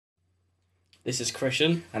This is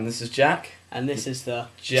Christian. And this is Jack. And this is the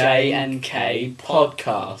J&K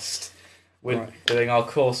podcast. We're doing our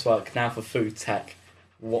coursework now for food tech.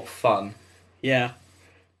 What fun. Yeah.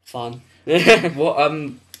 Fun.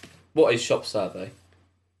 What is shop survey?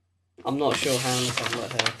 I'm not sure how to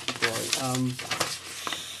look here. Right.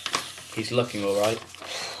 He's looking alright.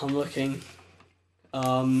 I'm looking.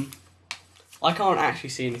 I can't actually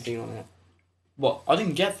see anything on it. What? I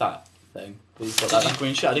didn't get that thing. That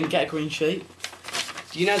green sheet. I didn't get a green sheet.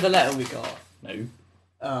 Do you know the letter we got? No.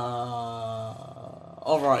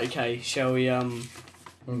 Alright, okay. Shall we,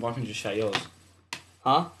 Why can't you share yours?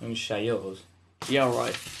 Huh? Why can't you share yours? Yeah,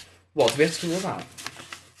 alright. What? Do we have to do all that?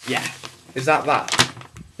 Yeah. Is that?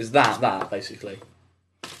 Is that, basically?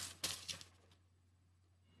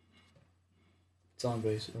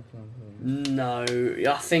 No,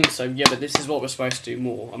 I think so, yeah, but this is what we're supposed to do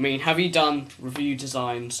more. I mean, have you done review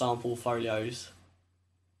design sample folios?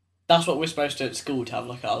 That's what we're supposed to do at school, to have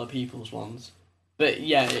like other people's ones. But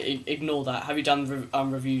yeah, ignore that. Have you done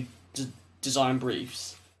review design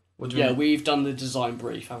briefs? What do you mean? We've done the design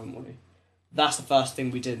brief, haven't we? That's the first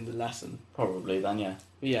thing we did in the lesson. Probably then, yeah.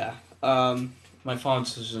 Yeah. My final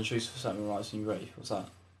decision and choose for certain rights in your brief. What's that?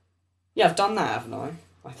 Yeah, I've done that, haven't I?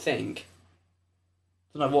 I think.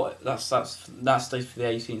 I don't know what that's dated for the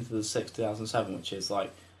 18th of the 6th, 2007, which is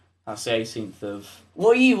like that's the 18th of.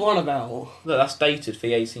 What are you on about? Look, that's dated for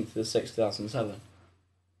the 18th of the 6th, 2007.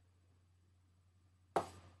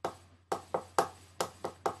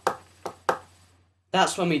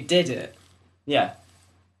 That's when we did it. Yeah.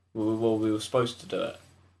 Well, we were supposed to do it.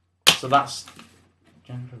 So that's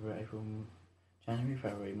January,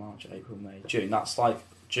 February, March, April, May, June. That's like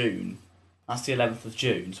June. That's the 11th of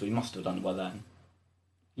June, so we must have done it by then.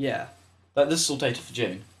 Yeah. This is all dated for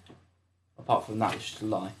June. Apart from that, it's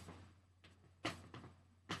July.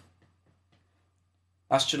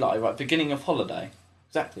 That's July, right? Beginning of holiday.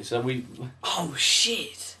 Exactly, so we... Oh,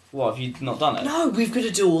 shit. What, have you not done it? No, we've got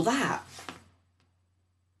to do all that.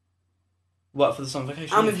 What, for the summer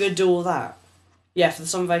vacation? And we've got to do all that. Yeah, for the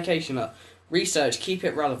summer vacation. Look. Research, keep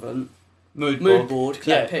it relevant. Mood board,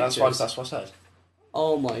 collect pictures. That's what I said.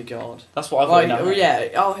 Oh my god. That's what I've got now.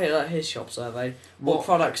 Yeah, here's shop survey. What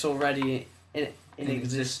products already in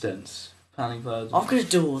existence? Planning birds. I've got to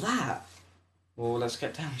do all that. Well, let's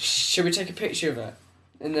get down. Should we take a picture of it?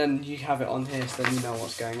 And then you have it on here so then you know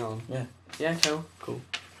what's going on. Yeah. Yeah, cool.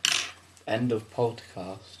 End of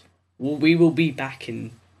podcast. Well, we will be back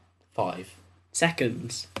in 5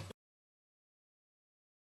 seconds.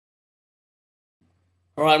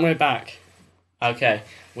 Alright, we're back. Okay,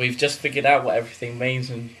 we've just figured out what everything means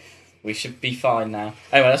and we should be fine now.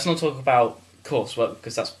 Anyway, let's not talk about coursework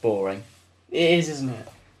because that's boring. It is, isn't it?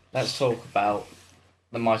 Let's talk about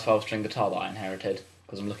my 12-string guitar that I inherited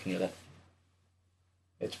because I'm looking at it.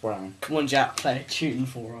 It's brown. Come on, Jack, play a tune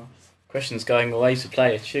for us. Christian's going away to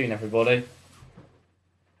play a tune, everybody.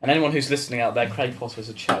 And anyone who's listening out there, Craig Potter is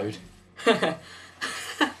a chode.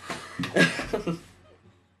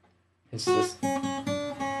 It's this.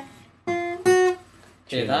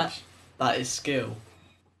 Hear that? That is skill.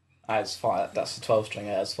 That's fine. That's the 12-string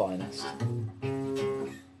at its finest.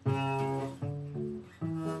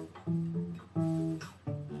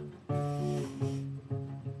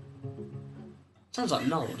 Sounds like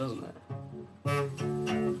Noel, doesn't it?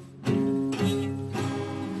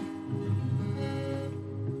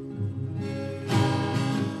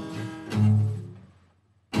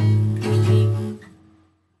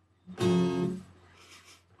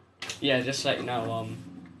 Yeah, just to let you know,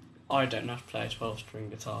 I don't know how to play a 12-string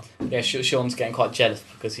guitar. Yeah, Sean's getting quite jealous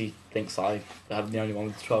because he thinks I'm the only one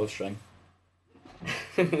with a 12-string.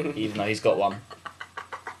 Even though he's got one.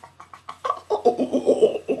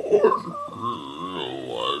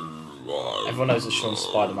 Everyone knows that Sean's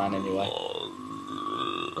Spider-Man anyway.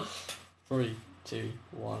 3, 2,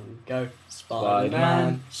 1, go.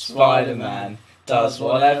 Spider-Man does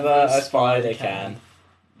whatever a spider can.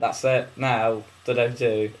 That's it. Now,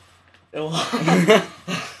 do.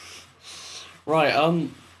 Right,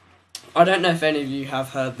 I don't know if any of you have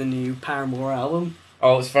heard the new Paramore album.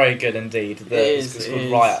 Oh, it's very good indeed. It's called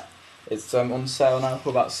is. Riot. It's on sale now for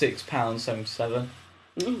about £6.77.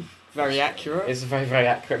 Very accurate. It's a very, very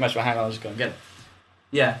accurate measurement. Hang on, I'll just go and get it.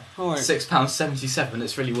 Yeah, right. £6.77.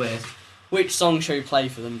 It's really weird. Which song should we play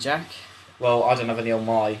for them, Jack? Well, I don't have any on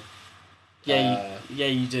my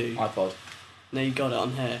you do. iPod. No, you got it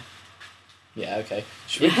on here. Yeah, okay.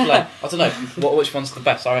 Should we play? I don't know. Which one's the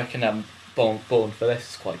best? I reckon Born for This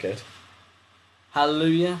is quite good.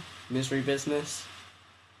 Hallelujah, Misery Business.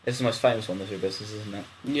 It's the most famous one, Misery Business, isn't it?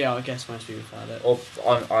 Yeah, I guess most people have heard it. Or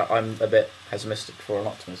I'm a bit pessimistic for an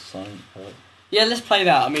optimist, so Yeah, let's play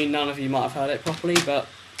that. I mean, none of you might have heard it properly, but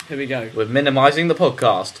here we go. We're minimising the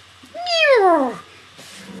podcast.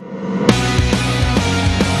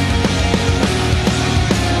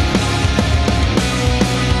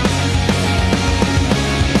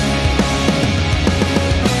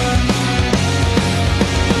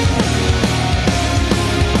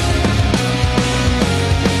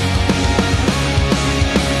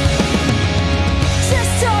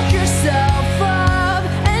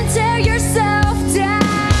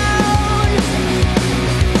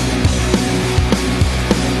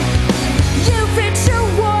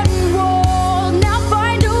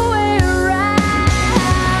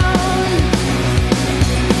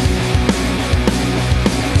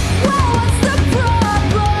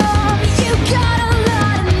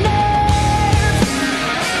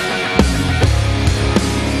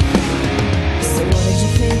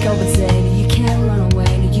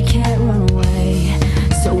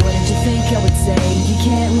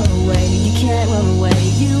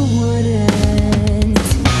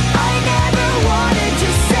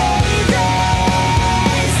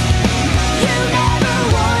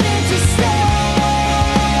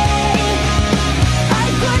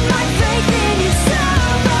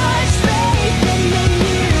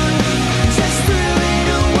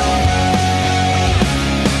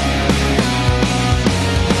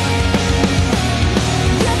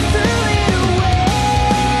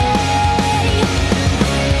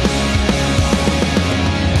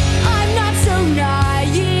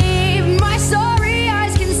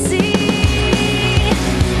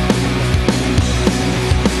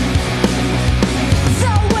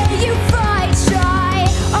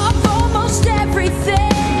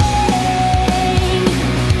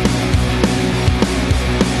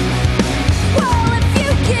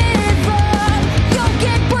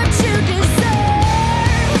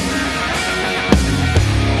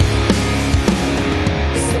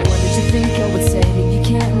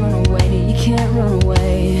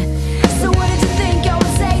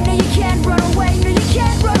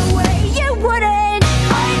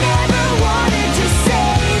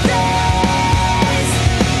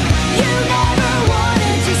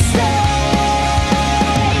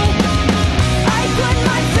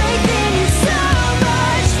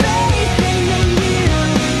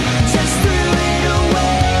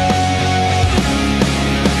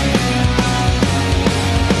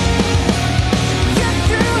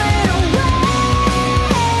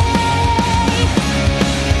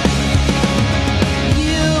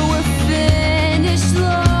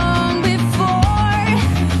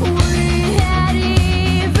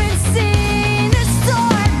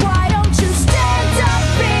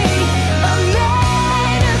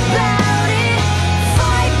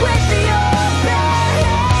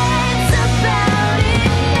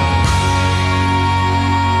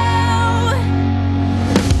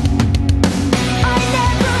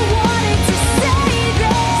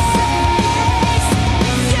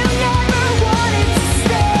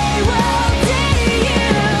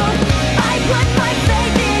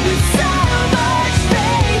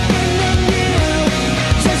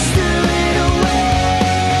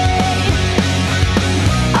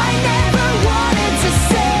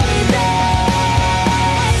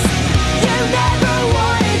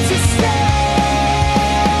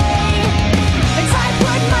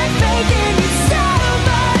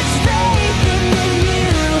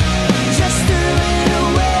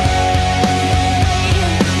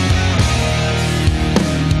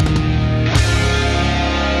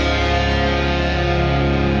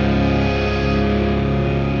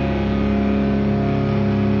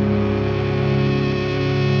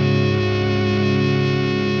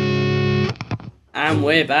 And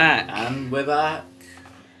we're back. And we're back.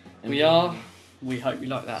 We are. We hope you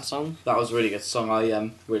like that song. That was a really good song. I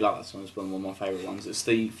really like that song. It's one of my favourite ones. It's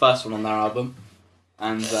the first one on their album.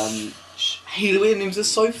 And Hayley Williams is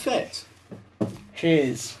so fit.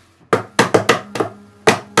 Cheers.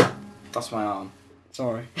 That's my arm.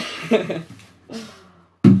 Sorry.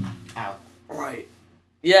 Ow. Right.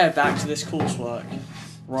 Yeah, back to this coursework.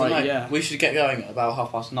 Right, yeah. We should get going at about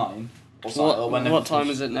 9:30. What time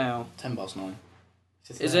is it now? 9:10.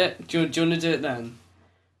 Is it? Do you want to do it then?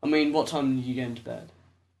 I mean, what time are you going to bed?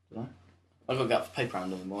 I've got to get up for paper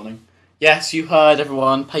round in the morning. Yes, you heard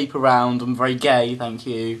everyone. Paper round. I'm very gay, thank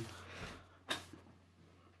you.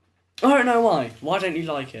 I don't know why. Why don't you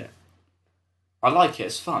like it? I like it.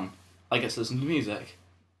 It's fun. I get to listen to music.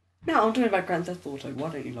 No, I'm talking about Grand Theft Auto. Why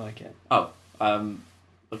don't you like it? Oh,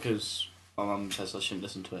 because my mum says I shouldn't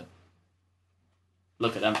listen to it.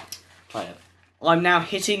 Look at them. Play it. I'm now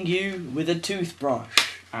hitting you with a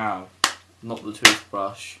toothbrush. Ow. Not the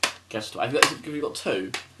toothbrush. Guess what? Have you got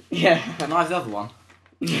two? Yeah. And I have the other one.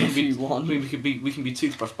 If you want. We can be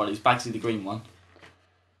toothbrush buddies. Bagsy the green one.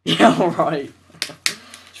 Yeah, alright.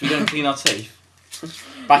 Should we go and clean our teeth?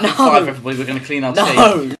 Back in No. 5, everybody, we're going to clean our teeth.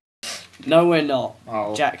 No! No, we're not.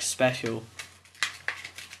 Oh. Jack's special.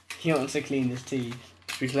 He wants to clean his teeth.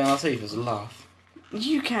 Should we clean our teeth as a laugh?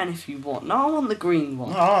 You can if you want. No, I want the green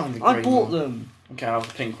one. No, I don't have the green I bought one. them. Okay, I'll have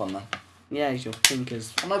the pink one then. Yeah, it's your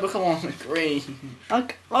pinkers. Oh no, but come on, it's green.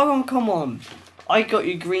 Come on. I got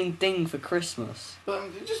you green thing for Christmas.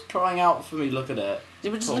 But you're just crying out for me to look at it.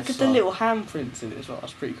 Yeah, but just Cool look at stuff. the little handprints in it as well.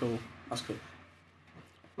 That's pretty cool. That's cool.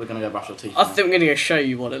 We're going to go brush our teeth I now. think I'm going to go show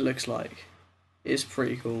you what it looks like. It's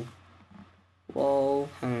pretty cool. Whoa,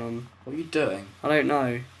 hang on. What are you doing? I don't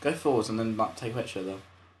know. Go forwards and then like, take a picture though.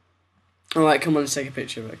 Alright, come on, let's take a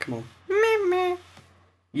picture of it. Come on.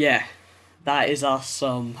 Yeah, that is us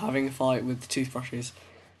having a fight with the toothbrushes.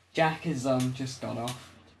 Jack has just gone off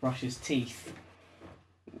to brush his teeth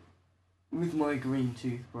with my green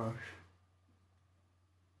toothbrush.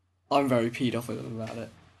 I'm very peed off with him about it.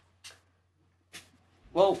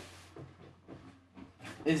 Well,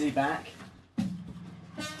 is he back?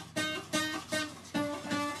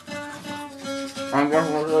 I'm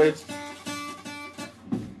going to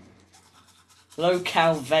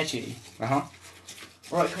Low-cal veggie. Uh-huh.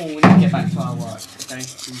 Right, come on, we need to get back to our work, okay?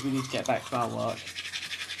 We need to get back to our work.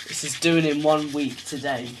 This is doing in 1 week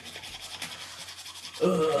today.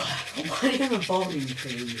 Ugh. Why do you have a volume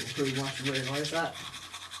thing? You pretty much realise that.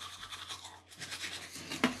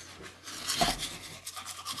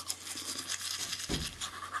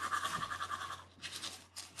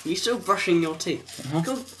 Are you still brushing your teeth?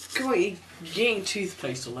 Go on, you're getting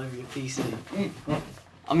toothpaste all over your PC.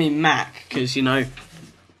 I mean Mac, because, you know,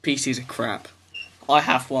 PCs are crap. I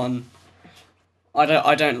have one.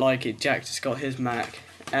 I don't like it. Jack just got his Mac,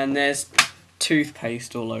 and there's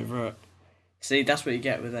toothpaste all over it. See, that's what you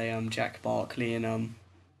get with a Jack Barkley and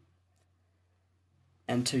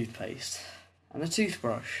toothpaste and a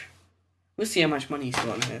toothbrush. We'll see how much money he's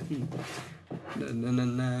got in here.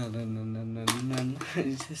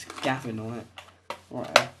 It's just gapping on it.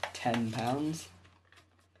 Right, £10,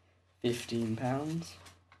 £15.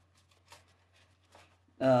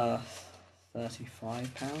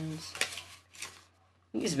 £35.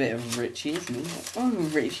 He's a bit of Richie, isn't he? Oh,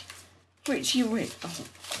 Richie. Oh.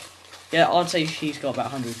 Yeah, I'd say she's got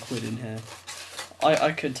about 100 quid in here.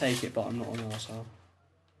 I could take it, but I'm not an arsehole.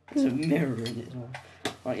 There's a mirror in it as well.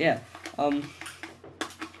 Right, yeah.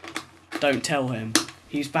 Don't tell him.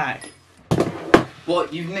 He's back.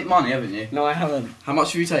 What? You've nicked money, haven't you? No, I haven't. How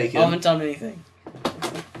much have you taken? I haven't done anything.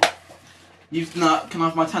 No, can I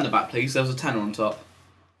have my tenner back, please? There was a tenner on top.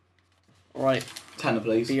 Right. Tenner,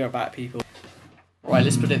 please. Be right back, people. Right,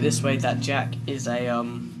 let's put it this way: that Jack is a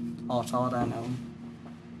retard, and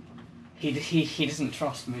he doesn't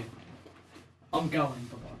trust me. I'm going.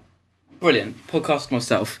 Brilliant. Podcast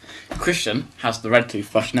myself. Christian has the red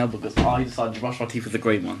toothbrush now because I decided to brush my teeth with the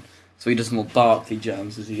green one, so he doesn't want Barkley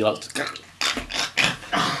germs as he likes to.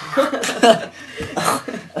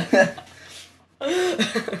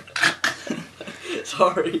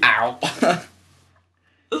 Sorry. Ow.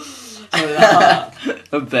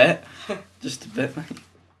 A bit. Just a bit, mate.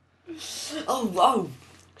 Oh.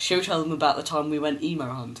 Shall we tell them about the time we went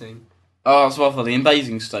emo hunting? Oh, it's well funny. In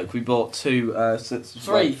Basingstoke, we bought three sets of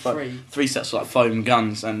like foam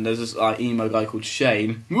guns, and there's this like emo guy called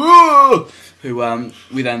Shane, who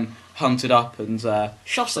we then hunted up and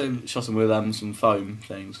Shot him with some foam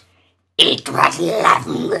things. It was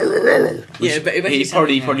lovely. Yeah, but he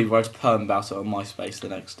probably wrote a poem about it on MySpace the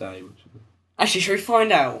next day. Actually, should we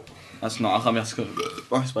find out? That's not. I can't be asked to go to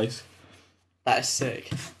MySpace. That is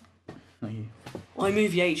sick. Thank you.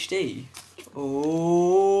 iMovie HD.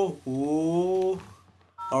 Oh.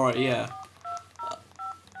 Alright, yeah.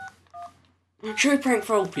 Should we prank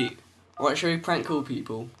call people? Alright, should we prank call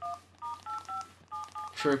people?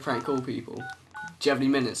 Do you have any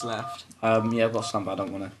minutes left? Yeah, I've got some, but I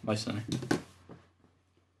don't want to waste any.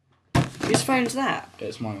 Whose phone's that?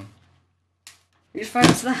 It's my one. Whose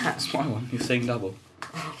phone's that? It's my one. You're seeing double.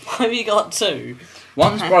 Why have you got two?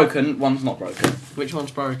 One's broken, one's not broken. Which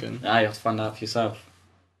one's broken? Yeah, you have to find out for yourself.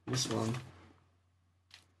 This one.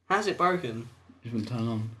 How's it broken? It wouldn't turn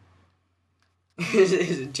on. Is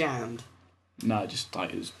it jammed? No, just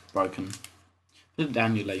like it was broken. Put it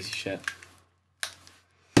down, you lazy shit.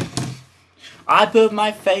 I put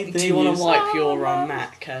my faith in you. Do you want to wipe your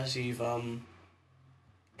Mac as you've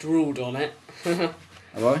drooled on it? Have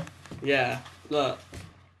I? Yeah, look.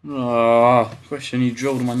 Oh, Christian, you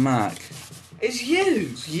drilled on my Mac. It's you!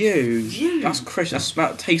 It's you. You! That's Christian.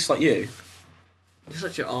 That tastes like you. You're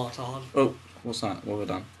such an artard. Oh, what's that? What have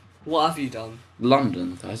I done? What have you done?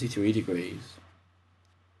 London, 33 degrees.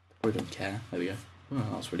 Probably don't care. There we go. Oh,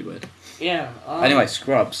 that's really weird. Yeah. Anyway,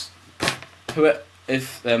 Scrubs.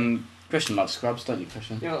 If Christian likes Scrubs, don't you,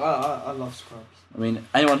 Christian? Yeah, I love Scrubs. I mean,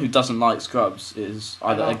 anyone who doesn't like Scrubs is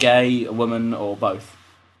either a love- gay, a woman, or both.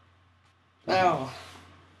 Oh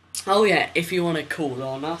yeah, if you want to call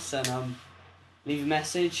on us and leave a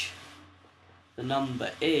message, the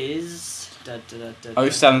number is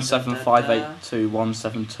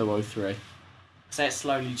 07758217203. Say it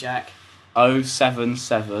slowly, Jack.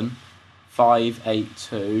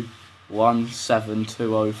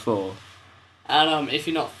 07758217204. And if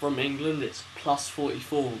you're not from England, it's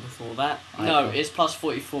 +44 before that. No, it's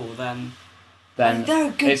 +44 then. Then they're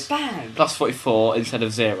a good it's band. +44 instead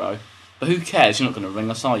of 0. But who cares? You're not going to ring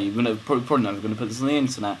us, are you? We're probably never going to put this on the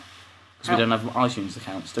internet. Because we don't have iTunes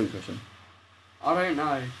accounts, do we, Christian? I don't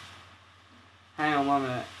know. Hang on 1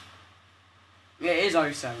 minute. It is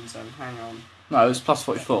 077, hang on. No, it's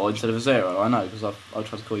 +44 instead of 0, I know, because I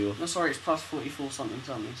tried to call you... No, sorry, it's +44 something.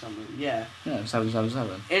 Yeah. Yeah,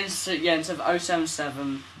 777. Instead of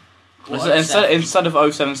 077... Instead of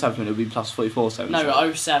 077, it would be +44.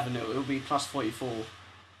 No, 07, it will be +44.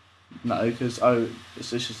 No, because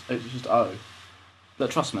it's just O. But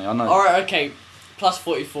trust me, I know. Alright, okay.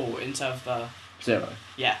 +44 instead of the... 0.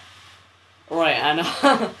 Yeah. Alright, and...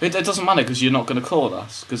 It doesn't matter, because you're not going to call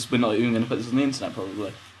us, because we're not even going to put this on the internet,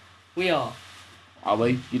 probably. We are. Are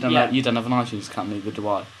we? You don't have an iTunes account, neither do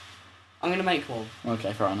I. I'm going to make one.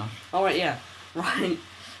 Okay, fair enough. Alright, yeah. Right.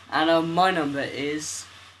 And my number is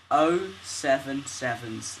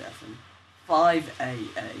 0777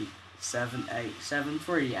 588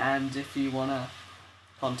 7873, and if you want to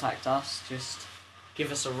contact us, just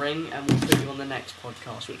give us a ring and we'll put you on the next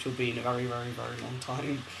podcast, which will be in a very, very, very long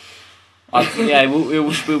time.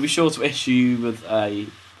 We'll be sure to issue you with a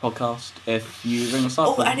podcast if you ring us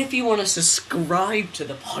up. Oh, and if you want to subscribe to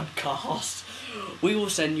the podcast, we will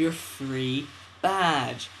send you a free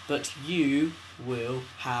badge, but you will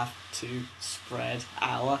have to spread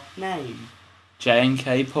our name.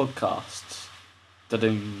 J&K Podcasts.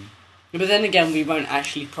 Da-ding. But then again, we won't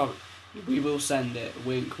actually we will send it.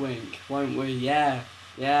 Wink, wink. Won't we? Yeah.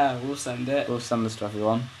 Yeah, we'll send it. We'll send this to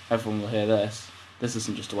everyone. Everyone will hear this. This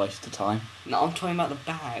isn't just a waste of time. No, I'm talking about the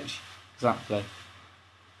badge. Exactly.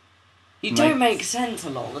 You don't make sense a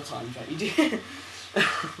lot of the time, Jack. You do.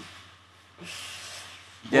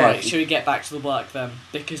 Yeah. Right, should we get back to the work then?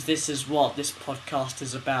 Because this is what this podcast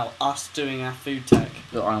is about. Us doing our food tech.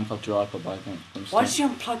 Look, I unplugged your iPod by accident. Why did you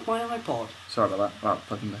unplug my iPod? Sorry about that. Right,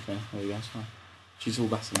 plugging back in. There we go. Sorry. She's all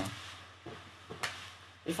better now.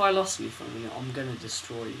 If I lost you for a minute, I'm gonna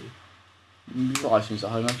destroy you. You've got iTunes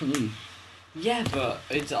at home, haven't you? Yeah, but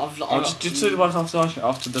I've just do the work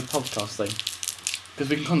after the podcast thing. Because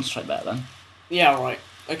we can concentrate better then. Yeah, right.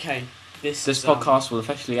 Okay. This podcast will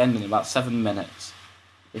officially end in about 7 minutes.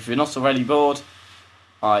 If you're not already bored,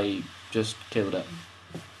 I just killed it.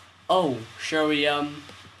 Oh, shall we? Oh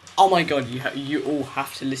my God! You all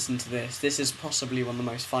have to listen to this. This is possibly one of the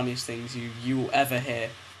most funniest things you will ever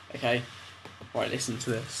hear. Okay. Right, listen to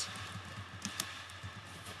this.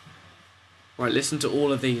 Right, listen to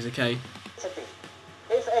all of these. Okay.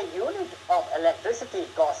 If a unit of electricity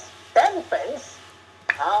costs 10 pence,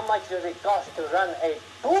 how much does it cost to run a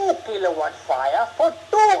 2 kilowatt fire for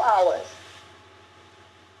 2 hours?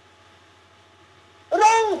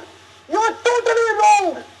 Wrong! You're totally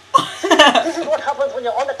wrong! This is what happens when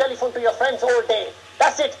you're on the telephone to your friends all day.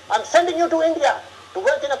 That's it. I'm sending you to India to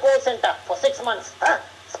work in a call center for 6 months. Huh?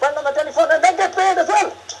 Spend on the telephone and then get paid as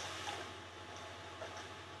well.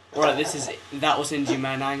 Right, that was Indian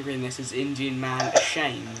man angry, and this is Indian man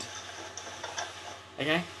ashamed.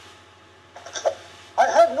 Okay. I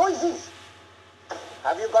heard noises.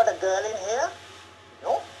 Have you got a girl in here?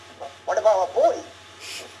 No? What about a boy?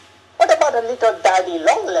 What about a little daddy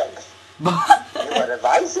long legs? You are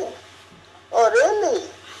revising. Oh, really?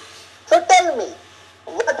 So tell me,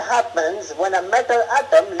 what happens when a metal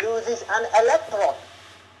atom loses an electron?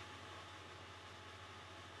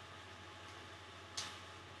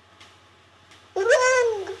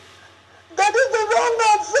 Wrong! That is the wrong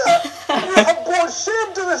answer! You have brought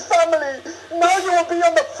shame to this family. Now you will be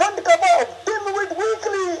on the front cover of Dimwit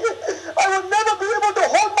Weekly. I will never be able to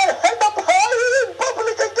hold my head up high in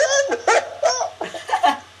public again.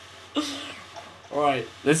 Right.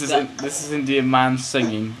 This is Indian man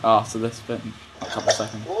singing after this bit. A couple of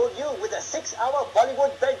seconds. Bore you with a 6-hour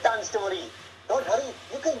Bollywood bedtime story. Don't worry,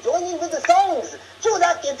 you can join in with the songs.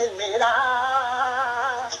 Chula kitten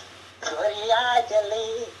mera, Korea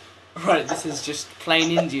jali. Right, this is just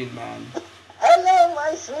plain Indian man. Hello,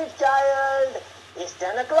 my sweet child. It's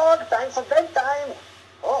 10 o'clock, time for bedtime.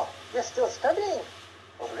 Oh, You're still studying?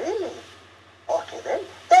 Oh, really? Okay then,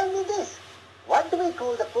 tell me this. What do we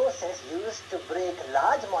call the process used to break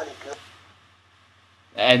large molecules?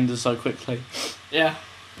 It ended so quickly. Yeah.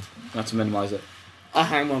 I have to minimise it.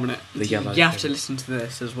 Hang on a minute. The yellow You have to thing. listen to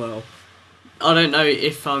this as well. I don't know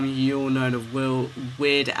if you all know of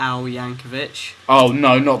Weird Al Yankovic. Oh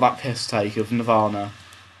no, not that piss take of Nirvana.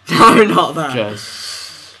 No, not that.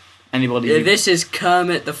 Just anybody. Yeah, this is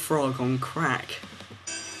Kermit the Frog on crack.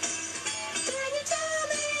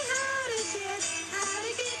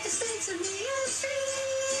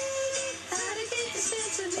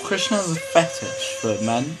 Christian has a fetish for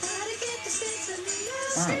men.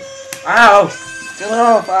 Ow! Get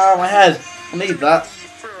off! Ow, my head! I need that.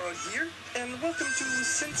 Frog here, and welcome to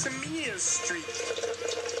Sensimia Street.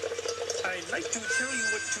 I'd like to tell you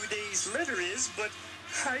what today's letter is, but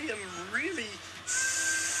I am really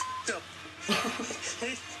f***ed up.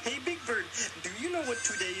 Hey, Big Bird, do you know what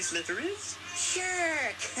today's letter is?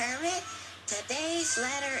 Sure, Kermit. Today's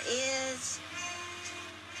letter is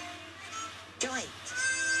joint.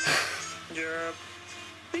 Yeah,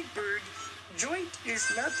 Big Bird, joint is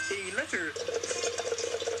not a letter.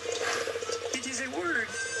 It is a word.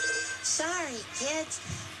 Sorry, kids.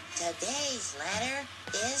 Today's letter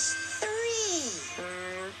is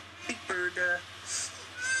 3. Big Bird,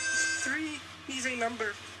 3 is a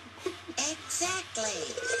number.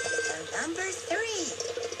 Exactly. The number 3,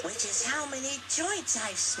 which is how many joints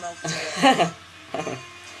I've smoked today.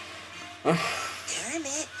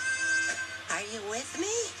 Kermit, are you with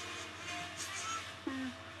me?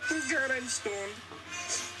 God, I'm stoned.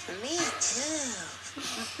 Me too.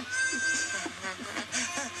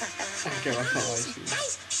 Okay, I can't wait.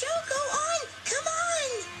 Guys, show, go on. Come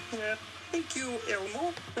on. Thank you,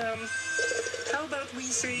 Elmo. How about we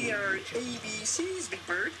say our ABCs, Big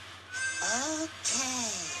Bird? Okay.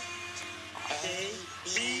 A,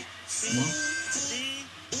 B, C, D,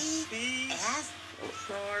 E, F,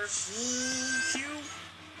 R, G, Q,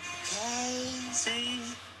 K, C,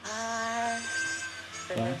 R,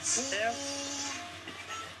 Yeah. C.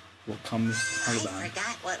 What comes I Taliban?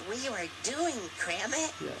 forgot what we were doing,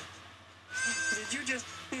 Kermit. Yeah. Did you just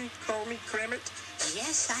call me Kermit?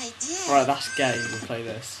 Yes, I did. Right, that's gay. We'll play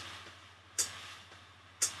this.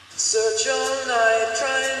 Search all night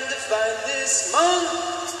trying to find this monk.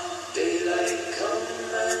 Daylight come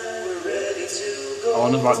and we're ready to go. I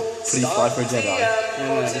want to write Pretty Fly for a Jedi.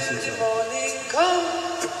 Yeah, listen to it. Morning come.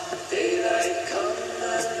 Daylight come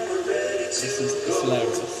and we're ready to This is go.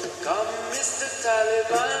 hilarious. Come, Mr.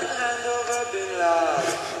 Taliban, hand over Bin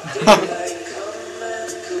Laden. Daylight come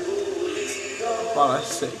and Kabuli go. Wow,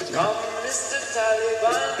 that's sick. Come, Mr.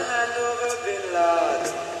 Taliban, hand over Bin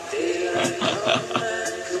Laden. Daylight come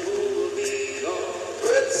and Kabuli go.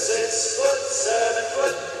 Put 6 foot, 7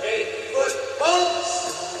 foot, 8 foot bombs.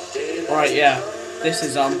 Right, yeah. This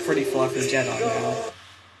is Pretty Fly for a Jedi now.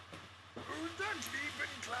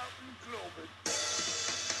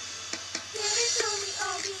 Give it to me,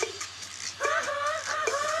 Obi.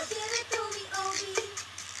 Give it to me, Obi.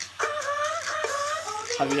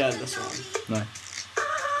 Obi. Have you heard this one? No.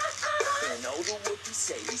 And all the Wookiee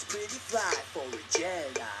say he's pretty fly for a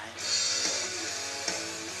Jedi.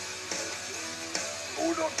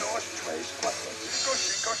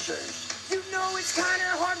 You know it's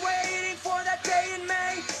kinda hard waiting for that day in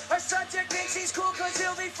May. Our subject thinks he's cool cause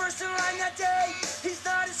he'll be first in line that day. He's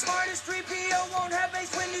not as smart as 3PO, won't have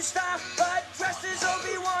Mace Windu style, but dressed as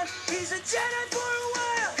Obi-Wan, he's a Jedi for a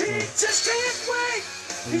while. He just can't wait,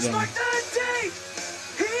 he's marked the date.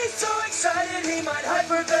 He's so excited he might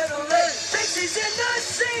hyperventilate. Thinks he's in the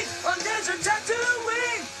scene on Desert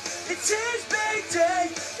Tatooine. It's his big day,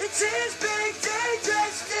 it's his big day.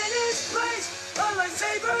 Dressed in his place, a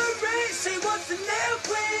lightsaber race. He wants to nail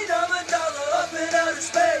Queen Amidala up in outer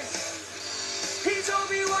space. He's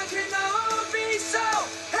Obi-Wan Kenobi, so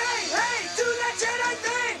hey, hey, do that Jedi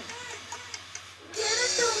thing. Give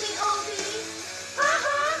it to me, Obi.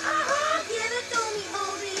 Give it to me,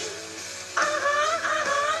 Obi.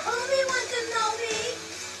 Obi-Wan Kenobi.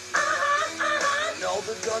 And all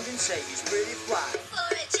the Gungans say he's pretty fly. For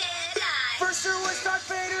a Jedi. First there was Darth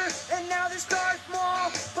Vader, and now there's Darth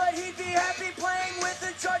Maul. But he'd be happy playing with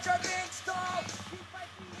the Jar Jar Binks doll.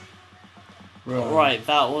 Right,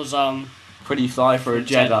 that was Pretty Fly for a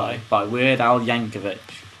Jedi, Jedi. by Weird Al Yankovic.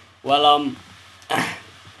 well We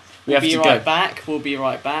we'll have be to right go. back. We'll be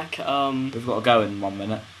right back. We've got to go in 1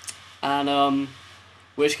 minute. And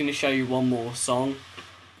we're just gonna show you one more song.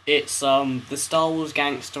 It's the Star Wars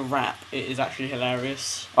gangster rap. It is actually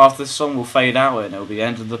hilarious. After the song will fade out and it'll be the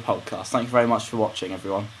end of the podcast. Thank you very much for watching,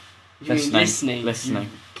 everyone. You mean listening? Listening.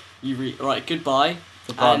 Right, goodbye.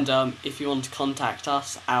 And if you want to contact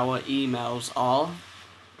us, our emails are...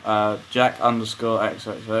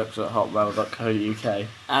 Jack_XXX@hotmail.co.uk.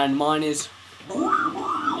 And mine is...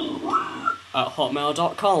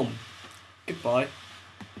 @hotmail.com. Goodbye.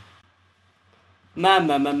 Ma.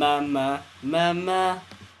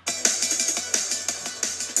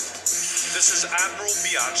 This is Admiral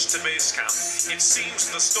Biatch to base camp. It seems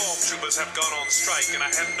the stormtroopers have gone on strike, and I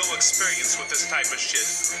have no experience with this type of shit.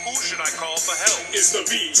 Who should I call for help? It's the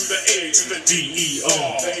B to the A to the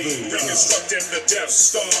D-E-R. Reconstructing the Death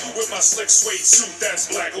Star with my slick suede suit that's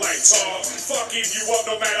black like tar. Fucking you up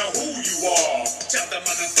no matter who you are. Tell the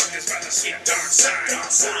motherfuckers about the shit dark side. On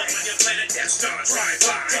your planet Death Star, drive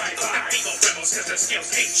by. The people rebels cause their skills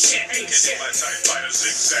ain't shit. My TIE fighter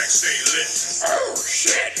zigzag stay lit. Oh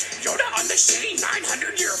shit, Yoda on the scene,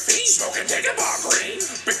 900-year feet, smoking taking bar green.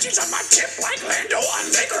 Bitches on my tip like Lando on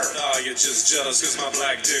liquor. Oh, you're just jealous cause my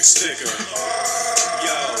black dick sticker.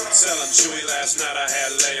 Yo, tellin' Chewie last night I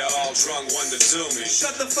had Leia all drunk, wanted to do me.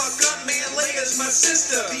 Shut the fuck up, man. Leia's my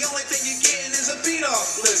sister. The only thing you're getting is a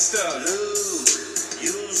beat-off blister. Luke,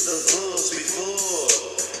 use the force before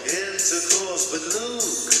intercourse, but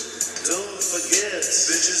Luke, don't forget,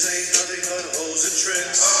 bitches ain't nothing but hoes and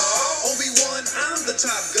tricks. Obi-Wan, I'm the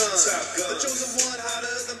Top Gun. The chosen one,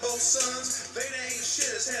 hotter than both sons. Vader ain't shit,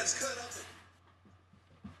 his head's cut up.